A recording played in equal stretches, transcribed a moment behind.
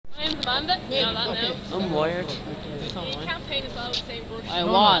Bandit? You know that now. I'm wired. You can't paint us all with the same brush. I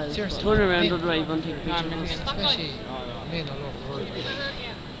was. seriously. Turn around the drive and take a picture of us. Especially men all over the world.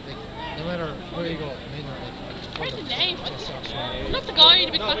 Like, no matter where you go, men are like. Where's the name? Not the guy,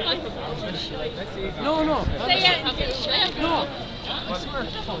 the big fat guy. No, no. Say it. No. I swear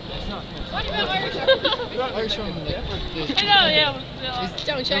it's not. What about Irish? Irish women, like, I know, yeah.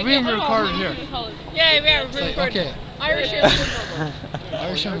 Don't check we're being recorded here. Yeah, we're It's recording. like, okay. Irish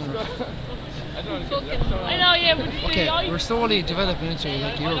Irish women. I know, yeah, but Okay, we're slowly developing into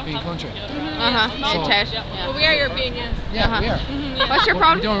like a European country. So, well, we are European, yes. yeah, we are. What's your But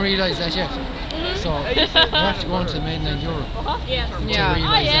problem? we don't realise that yet. So we have to go into mainland Europe Yes. to Yeah.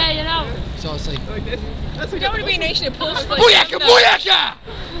 realise that. You know. So it's like We don't want to be a nation of puss. booyaka, booyaka!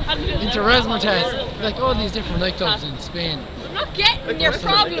 Into Razzmatazz, like all these different nightclubs in Spain. I'm not getting your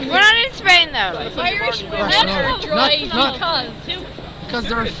problem. We're not in Spain though. Irish women Worse, no. are dry Because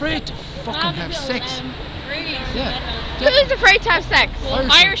they're afraid to fucking have sex. Really? Yeah, Who's afraid to have sex?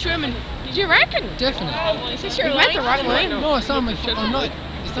 Irish women. Did you reckon? definitely. Is this your You went the line? wrong way. No, it's not my. I'm not.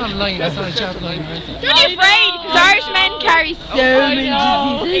 It's not a line. It's not a chat line or anything. Don't be afraid, because Irish men carry so many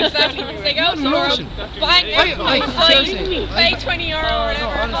diseases. Exactly. They go No notion. bang I- seriously, pay 20 euro or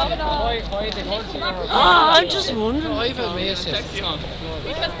whatever. I'm just wondering. I've had male sex.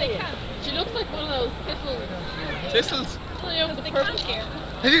 Because they can. She looks like one of those piffles. Thistles. But they can't care.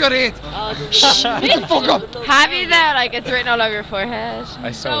 Have you got AIDS? Shut the fuck up. Have you that? Like it's written all over your forehead.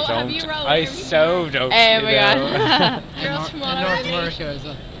 I So, so have you don't. rolled I your so don't. Oh my god. Girls from all In North over. America as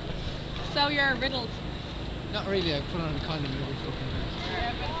well. So you're riddled. Not really. I put on a condom every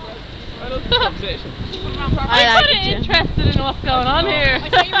fucking I I'm like kind it, of yeah. interested in what's going on here. I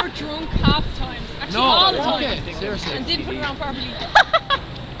thought you were drunk half the times. Actually, No, all the time. okay, seriously. And didn't put it on properly.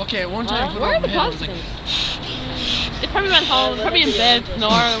 Okay, one time I put Where on are my the head, I was like, posters? They probably went home, probably in bed,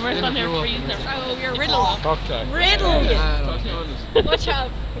 snoring. We're down here freezing. So you're riddled. Fuck that. Riddled. Watch Watch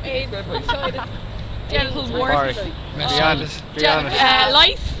out. AIDS, hepatitis, genital warts, Sorry. Be honest. Be honest.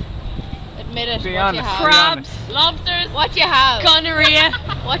 lice, Admit it. Be What honest. you have? crabs, lobsters, What you have? gonorrhea.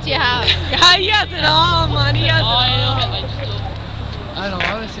 What you have? Yeah, he has it all, man. He has it all. I know,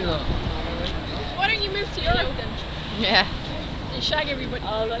 honestly though. Why don't you move to Europe then? Yeah. And shag everybody.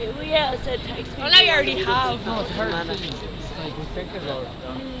 Oh, like, well, yeah, I said thanks. Well, now you already have. No, it's hard. It's like,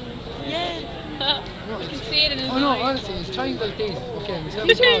 Yeah. You can see it in his oh no, eyes. honestly, it's times like these. Okay, we said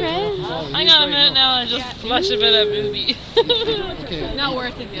Hang on a minute now, I just flash a bit of movie. Okay, Not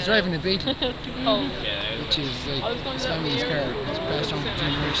worth it. he's driving a Beetle, Oh. which is like his family's car. It's passed on for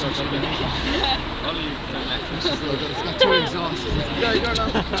generations. It's got two exhausts.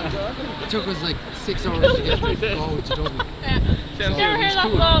 It took us like 6 hours to get to go to Dublin. So Never heard it's that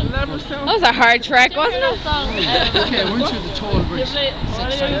cool. song. That was a hard trek, wasn't it? Okay, I went through the toll bridge 6 times. So I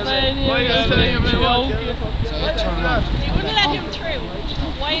turned around. They wouldn't let him through.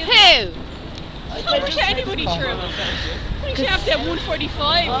 Why is Who? Don't push anybody through. You should have to have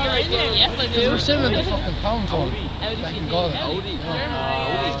 145 you're in there. Yes, I Because do. we're still in the fucking pound phone back in Galway. I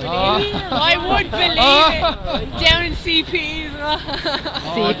would believe it. Down in CPs.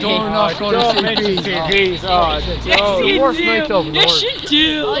 Oh, don't not go to CPs. CPs. Oh, Yes, the you worst do. nightclub in the Yes, world. you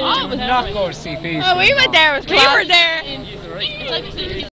do. I would not go to CPs. Oh, we went there with We class. were there.